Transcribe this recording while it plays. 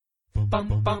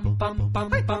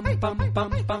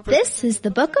This is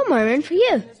the Book of Mormon for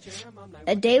you,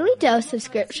 a daily dose of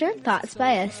scripture and thoughts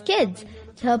by us kids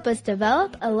to help us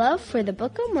develop a love for the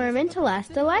Book of Mormon to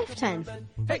last a lifetime.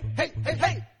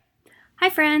 Hi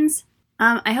friends!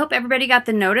 I hope everybody got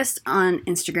the notice on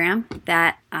Instagram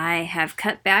that I have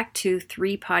cut back to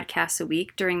 3 podcasts a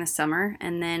week during the summer,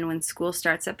 and then when school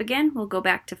starts up again, we'll go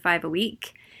back to 5 a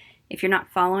week. If you're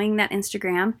not following that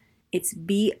Instagram, it's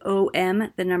BOM4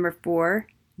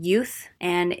 Youth,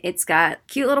 and it's got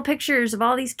cute little pictures of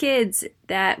all these kids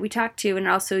that we talk to, and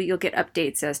also you'll get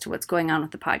updates as to what's going on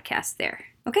with the podcast there.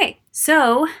 Okay,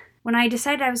 so when I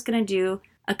decided I was going to do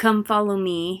a Come Follow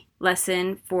Me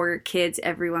lesson for kids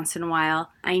every once in a while,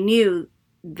 I knew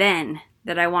then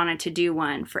that I wanted to do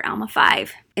one for Alma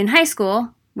 5. In high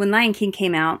school, when Lion King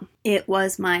came out, it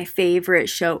was my favorite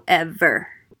show ever.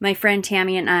 My friend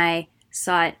Tammy and I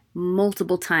saw it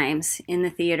multiple times in the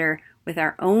theater with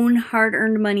our own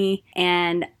hard-earned money,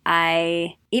 and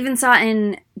I even saw it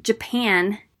in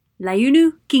Japan,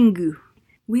 Launu Kingu.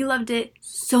 We loved it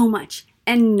so much,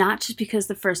 and not just because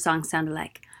the first song sounded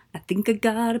like, I think I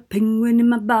got a penguin in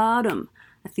my bottom.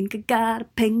 I think I got a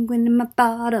penguin in my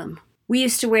bottom. We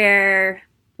used to wear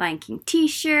Lion King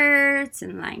t-shirts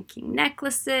and Lion King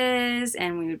necklaces,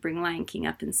 and we would bring Lion King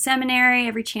up in seminary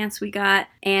every chance we got.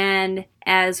 And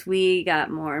as we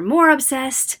got more and more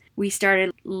obsessed, we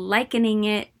started likening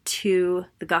it to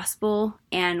the gospel,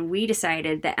 and we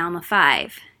decided that Alma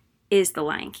 5 is the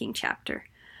Lion King chapter.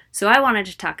 So I wanted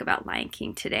to talk about Lion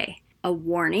King today. A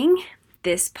warning.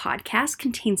 This podcast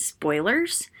contains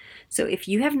spoilers, so if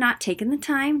you have not taken the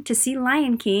time to see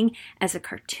Lion King as a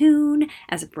cartoon,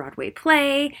 as a Broadway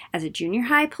play, as a junior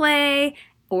high play,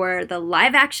 or the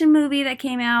live action movie that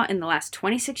came out in the last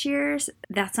 26 years,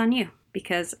 that's on you,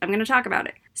 because I'm going to talk about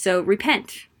it. So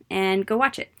repent and go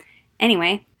watch it.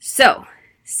 Anyway, so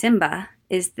Simba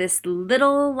is this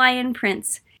little lion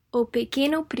prince, O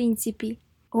Pequeno Príncipe,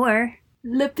 or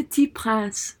Le Petit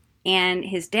Prince. And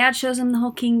his dad shows him the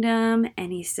whole kingdom,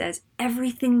 and he says,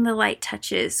 everything the light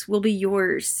touches will be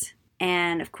yours.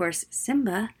 And of course,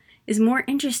 Simba is more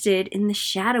interested in the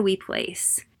shadowy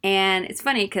place. And it's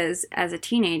funny because as a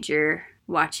teenager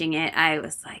watching it, I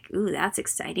was like, ooh, that's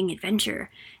exciting adventure.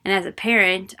 And as a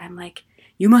parent, I'm like,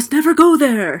 you must never go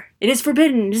there. It is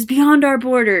forbidden. It is beyond our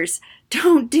borders.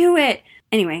 Don't do it.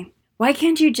 Anyway. Why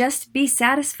can't you just be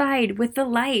satisfied with the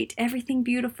light? Everything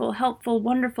beautiful, helpful,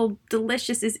 wonderful,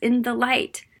 delicious is in the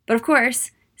light. But of course,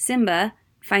 Simba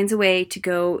finds a way to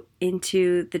go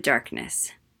into the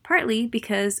darkness. Partly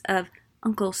because of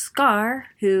Uncle Scar,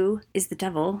 who is the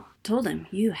devil, told him,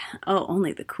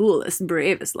 only the coolest,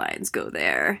 bravest lions go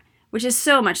there. Which is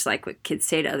so much like what kids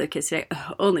say to other kids today.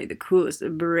 Oh, only the coolest,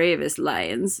 bravest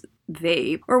lions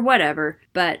vape, or whatever.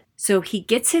 But so he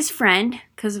gets his friend,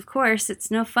 because of course it's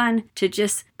no fun to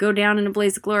just go down in a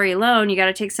blaze of glory alone. You got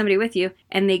to take somebody with you.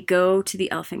 And they go to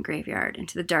the elephant graveyard,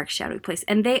 into the dark, shadowy place,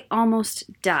 and they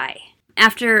almost die.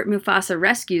 After Mufasa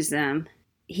rescues them,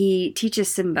 he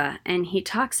teaches Simba, and he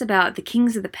talks about the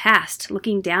kings of the past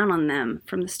looking down on them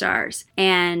from the stars.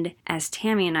 And as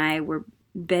Tammy and I were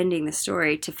bending the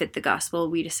story to fit the gospel,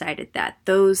 we decided that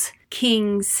those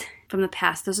kings from the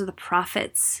past, those are the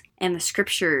prophets and the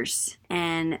scriptures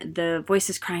and the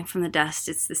voices crying from the dust.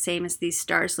 It's the same as these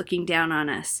stars looking down on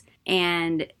us,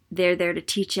 and they're there to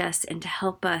teach us and to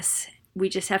help us. We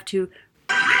just have to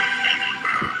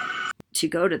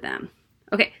go to them.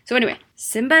 Okay, so anyway,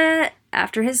 Simba,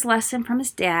 after his lesson from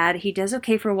his dad, he does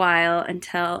okay for a while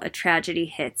until a tragedy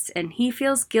hits, and he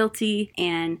feels guilty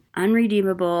and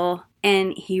unredeemable,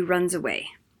 and he runs away.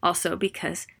 Also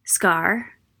because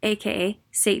Scar, aka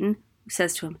Satan,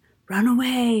 says to him, run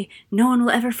away, no one will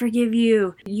ever forgive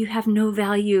you. You have no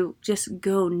value, just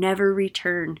go, never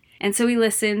return. And so he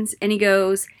listens, and he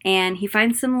goes, and he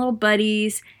finds some little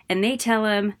buddies, and they tell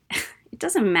him, it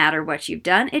doesn't matter what you've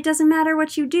done, it doesn't matter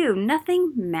what you do,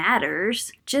 nothing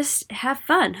matters, just have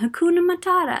fun, Hakuna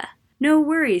Matata. No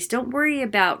worries, don't worry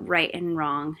about right and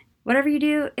wrong. Whatever you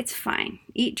do, it's fine.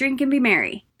 Eat, drink, and be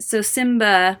merry. So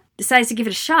Simba decides to give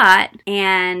it a shot,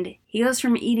 and he goes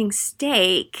from eating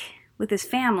steak with his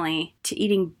family to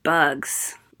eating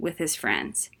bugs with his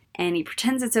friends. And he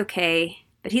pretends it's okay,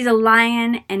 but he's a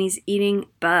lion and he's eating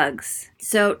bugs.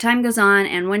 So time goes on,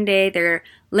 and one day they're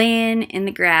laying in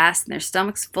the grass and their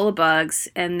stomachs full of bugs,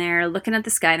 and they're looking at the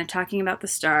sky and they're talking about the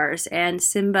stars, and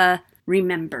Simba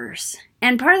remembers.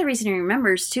 And part of the reason he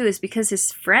remembers, too, is because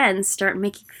his friends start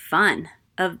making fun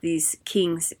of these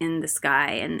kings in the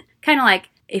sky. And kind of like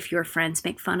if your friends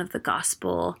make fun of the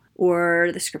gospel or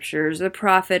the scriptures, or the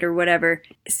prophet, or whatever,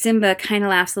 Simba kind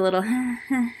of laughs a little,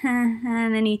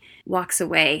 and then he walks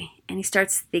away, and he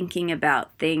starts thinking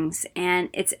about things. And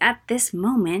it's at this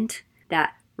moment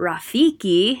that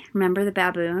Rafiki, remember the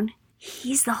baboon,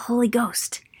 he's the Holy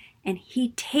Ghost. And he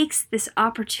takes this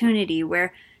opportunity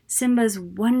where Simba's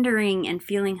wondering and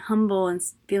feeling humble and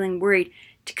feeling worried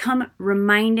to come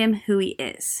remind him who he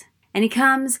is. And he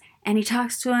comes and he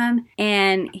talks to him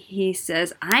and he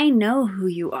says, I know who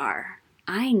you are.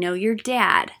 I know your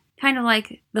dad. Kind of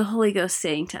like the Holy Ghost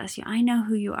saying to us, I know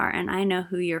who you are and I know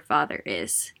who your father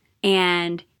is.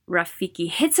 And Rafiki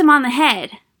hits him on the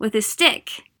head with his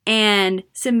stick. And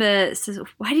Simba says,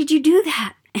 why did you do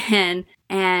that?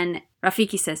 And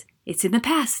Rafiki says, it's in the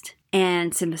past.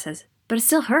 And Simba says, but it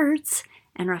still hurts.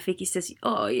 And Rafiki says,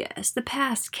 oh yes, the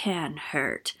past can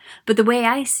hurt. But the way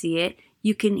I see it,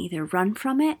 you can either run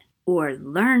from it or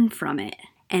learn from it.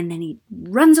 And then he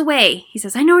runs away. He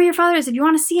says, I know where your father is. If you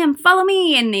want to see him, follow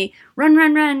me. And they run.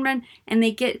 And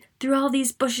they get through all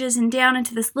these bushes and down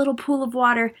into this little pool of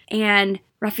water. And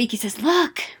Rafiki says,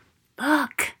 look,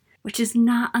 which is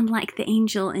not unlike the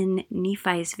angel in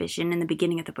Nephi's vision in the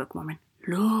beginning of the Book of Mormon.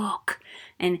 Look.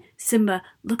 And Simba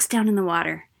looks down in the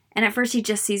water. And at first he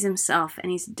just sees himself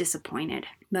and he's disappointed.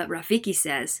 But Rafiki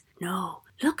says, no,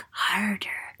 look harder.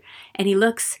 And he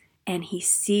looks and he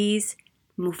sees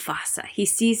Mufasa. He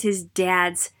sees his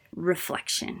dad's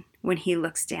reflection when he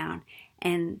looks down.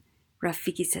 And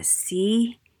Rafiki says,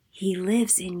 see, he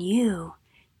lives in you.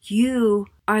 You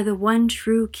are the one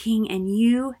true king and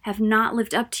you have not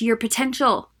lived up to your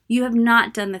potential. You have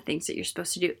not done the things that you're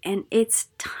supposed to do. And it's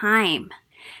time.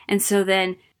 And so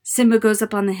then Simba goes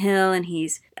up on the hill and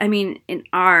in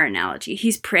our analogy,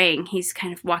 he's praying. He's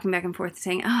kind of walking back and forth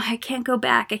saying, oh, I can't go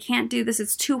back. I can't do this.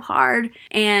 It's too hard.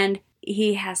 And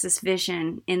he has this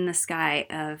vision in the sky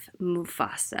of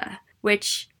Mufasa,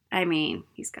 which,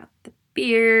 he's got the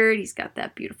beard. He's got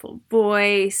that beautiful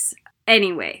voice.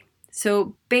 Anyway,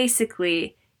 so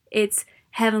basically it's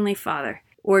Heavenly Father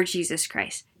or Jesus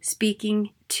Christ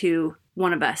speaking to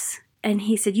one of us. And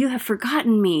he said, you have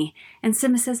forgotten me. And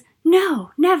Simba says,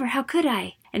 no, never. How could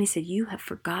I? And he said, you have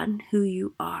forgotten who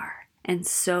you are and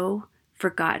so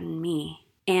forgotten me.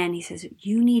 And he says,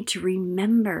 you need to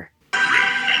remember.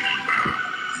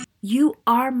 You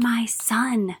are my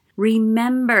son.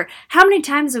 Remember. How many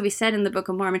times have we said in the Book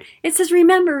of Mormon, it says,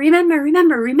 remember, remember,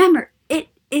 remember, remember. It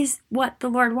is what the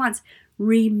Lord wants.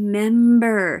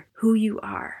 Remember who you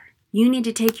are. You need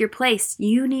to take your place.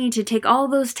 You need to take all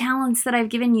those talents that I've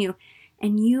given you,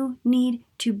 and you need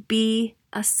to be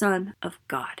a son of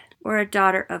God or a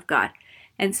daughter of God.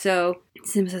 And so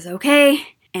Simba says,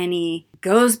 okay, and he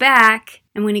goes back,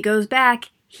 and when he goes back,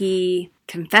 he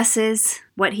confesses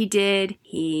what he did,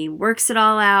 he works it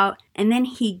all out, and then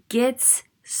he gets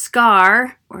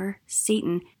Scar, or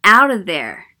Satan, out of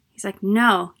there. He's like,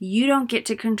 no, you don't get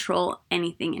to control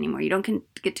anything anymore. You don't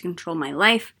get to control my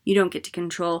life. You don't get to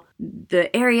control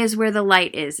the areas where the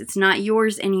light is. It's not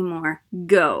yours anymore.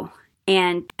 Go.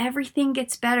 And everything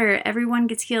gets better. Everyone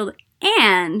gets healed.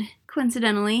 And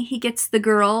coincidentally, he gets the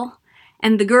girl.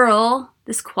 And the girl,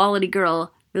 this quality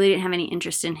girl, really didn't have any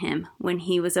interest in him when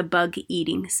he was a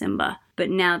bug-eating Simba. But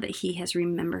now that he has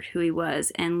remembered who he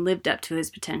was and lived up to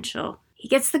his potential, he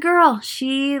gets the girl.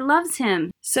 She loves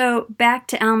him. So back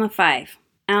to Alma 5.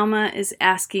 Alma is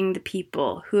asking the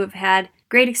people who have had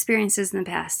great experiences in the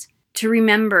past to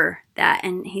remember that.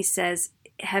 And he says,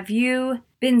 have you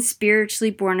been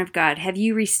spiritually born of God? Have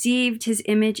you received his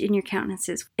image in your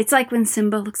countenances? It's like when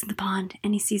Simba looks in the pond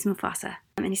and he sees Mufasa.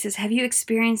 And he says, have you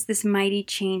experienced this mighty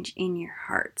change in your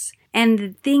hearts? And the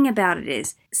thing about it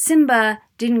is, Simba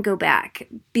didn't go back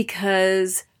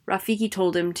because Rafiki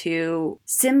told him to.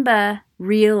 Simba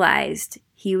realized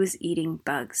he was eating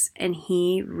bugs, and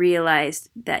he realized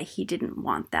that he didn't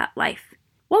want that life.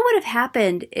 What would have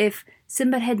happened if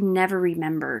Simba had never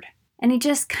remembered? And he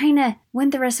just kind of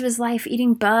went the rest of his life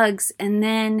eating bugs and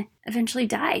then eventually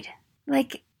died.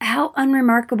 Like, how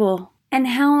unremarkable and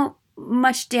how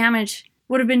much damage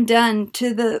would have been done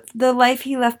to the life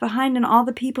he left behind and all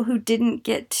the people who didn't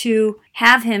get to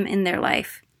have him in their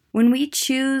life. When we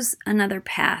choose another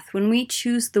path, when we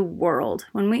choose the world,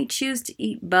 when we choose to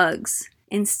eat bugs,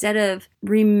 instead of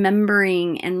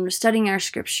remembering and studying our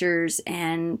scriptures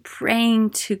and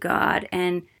praying to God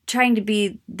and trying to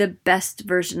be the best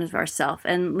version of ourselves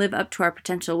and live up to our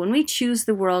potential, when we choose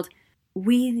the world,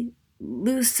 we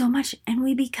lose so much and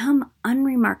we become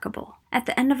unremarkable. At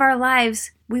the end of our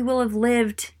lives, we will have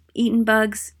lived, eaten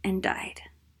bugs, and died.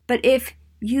 But if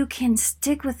you can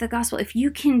stick with the gospel, if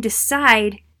you can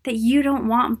decide that you don't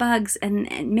want bugs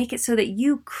and make it so that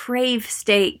you crave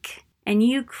steak, and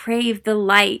you crave the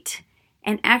light,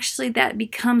 and actually that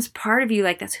becomes part of you,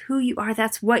 like that's who you are,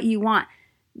 that's what you want,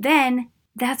 then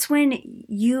that's when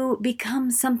you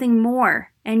become something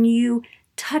more, and you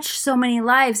touch so many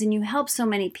lives, and you help so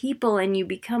many people, and you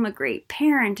become a great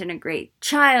parent and a great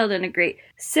child and a great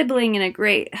sibling and a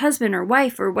great husband or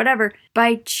wife or whatever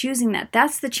by choosing that.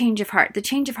 That's the change of heart. The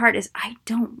change of heart is, I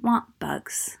don't want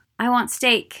bugs. I want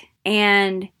steak.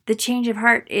 And the change of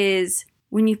heart is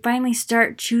when you finally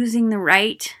start choosing the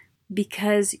right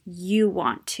because you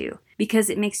want to, because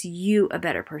it makes you a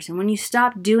better person. When you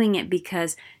stop doing it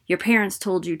because your parents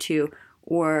told you to,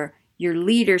 or your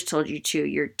leaders told you to,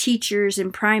 your teachers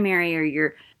in primary,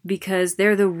 or because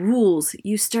they're the rules,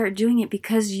 you start doing it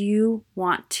because you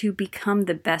want to become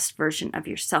the best version of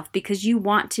yourself, because you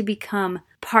want to become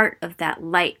part of that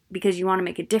light, because you want to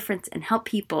make a difference and help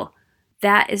people.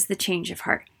 That is the change of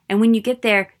heart. And when you get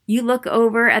there, you look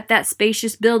over at that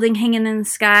spacious building hanging in the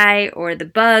sky or the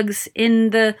bugs in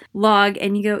the log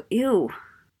and you go, ew,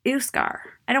 Scar,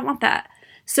 I don't want that.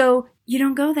 So you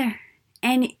don't go there.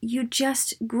 And you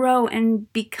just grow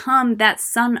and become that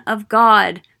son of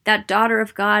God, that daughter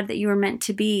of God that you were meant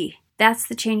to be. That's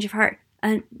the change of heart.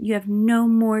 And you have no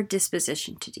more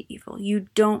disposition to do evil. You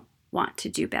don't want to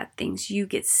do bad things. You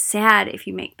get sad if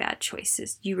you make bad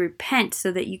choices. You repent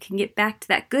so that you can get back to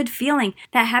that good feeling,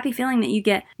 that happy feeling that you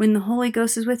get when the Holy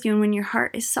Ghost is with you and when your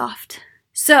heart is soft.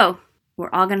 So we're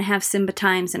all going to have Simba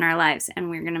times in our lives, and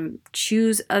we're going to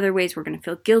choose other ways. We're going to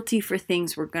feel guilty for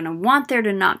things. We're going to want there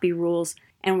to not be rules,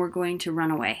 and we're going to run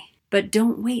away. But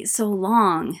don't wait so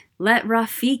long. Let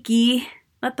Rafiki,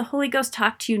 let the Holy Ghost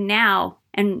talk to you now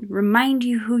and remind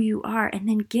you who you are, and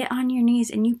then get on your knees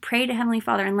and you pray to Heavenly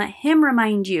Father and let Him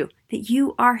remind you that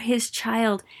you are His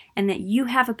child and that you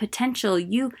have a potential.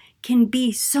 You can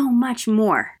be so much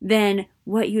more than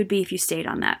what you would be if you stayed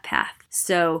on that path.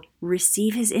 So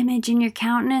receive His image in your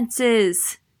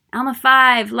countenances. Alma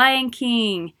 5, Lion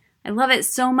King. I love it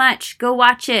so much. Go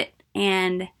watch it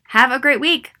and have a great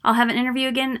week. I'll have an interview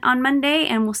again on Monday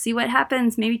and we'll see what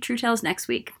happens. Maybe True Tales next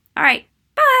week. All right.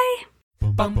 Bye.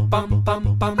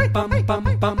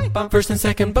 First and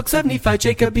second books of Nephi,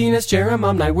 Jacobinus,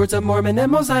 Jeremiah, Words of Mormon,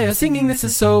 and Mosiah. Singing, this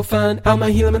is so fun. Alma,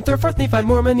 Helaman, and third, fourth Nephi,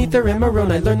 Mormon, Ether, and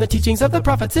Moroni. Learn the teachings of the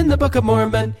prophets in the Book of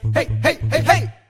Mormon. Hey, hey, hey, hey!